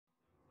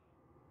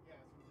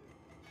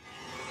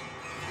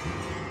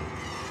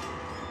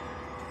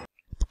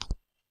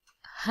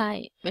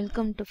Hi,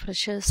 welcome to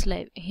Freshers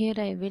Live. Here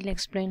I will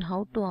explain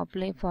how to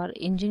apply for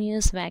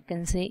engineers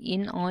vacancy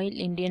in Oil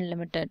India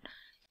Limited.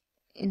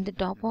 In the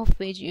top of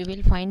page you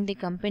will find the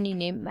company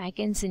name,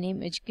 vacancy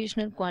name,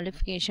 educational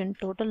qualification,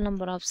 total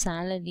number of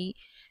salary,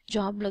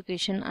 job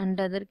location and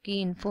other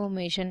key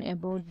information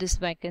about this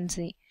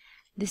vacancy.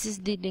 This is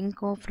the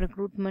link of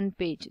recruitment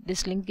page.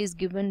 This link is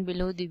given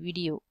below the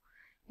video.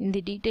 In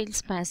the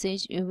details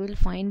passage, you will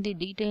find the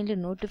detailed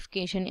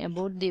notification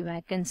about the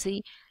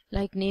vacancy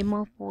like name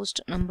of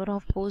post, number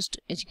of post,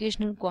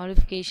 educational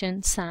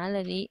qualification,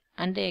 salary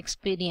and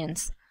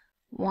experience.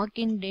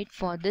 Walk-in date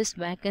for this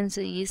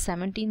vacancy is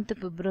 17th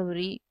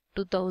February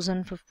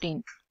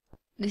 2015.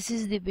 This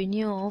is the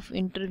venue of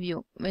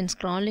interview. When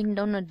scrolling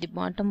down at the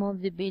bottom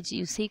of the page,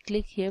 you see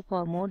click here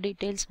for more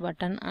details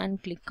button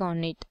and click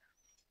on it.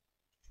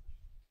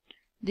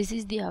 This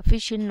is the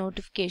official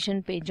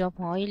notification page of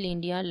Oil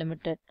India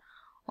Limited.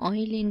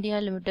 Oil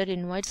India Limited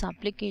invites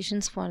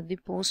applications for the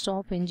post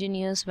of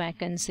engineers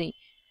vacancy.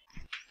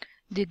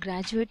 The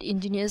graduate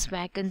engineers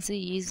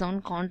vacancy is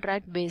on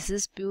contract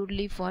basis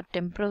purely for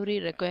temporary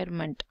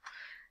requirement.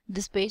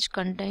 This page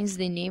contains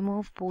the name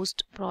of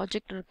post,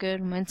 project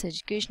requirements,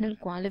 educational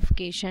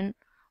qualification,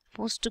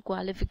 post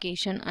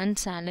qualification and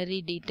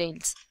salary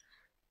details.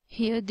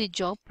 Here the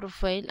job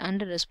profile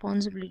and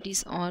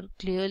responsibilities are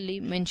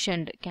clearly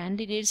mentioned.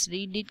 Candidates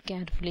read it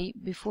carefully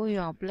before you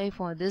apply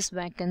for this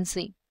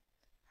vacancy.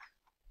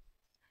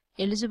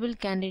 Eligible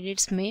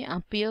candidates may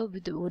appear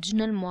with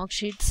original mark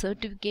sheets,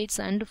 certificates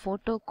and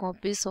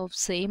photocopies of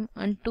same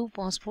and 2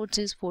 passport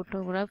size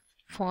photographs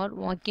for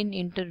walk-in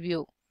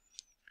interview.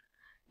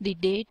 The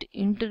date,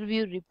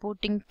 interview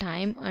reporting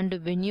time and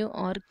venue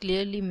are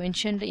clearly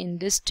mentioned in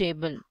this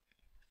table.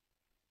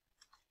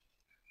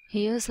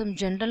 Here some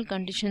general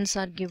conditions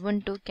are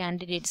given to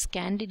candidates.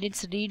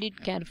 Candidates read it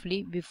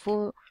carefully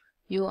before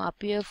you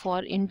appear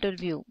for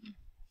interview.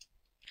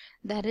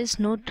 There is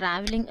no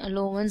travelling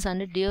allowance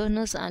and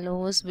dearness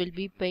allowance will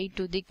be paid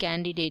to the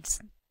candidates.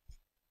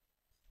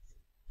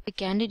 The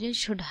candidate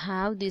should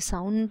have the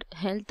sound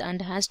health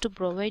and has to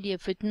provide a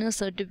fitness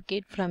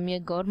certificate from a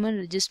government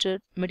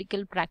registered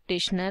medical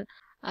practitioner.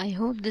 I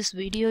hope this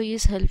video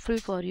is helpful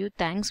for you.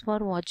 Thanks for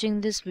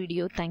watching this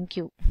video. Thank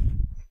you.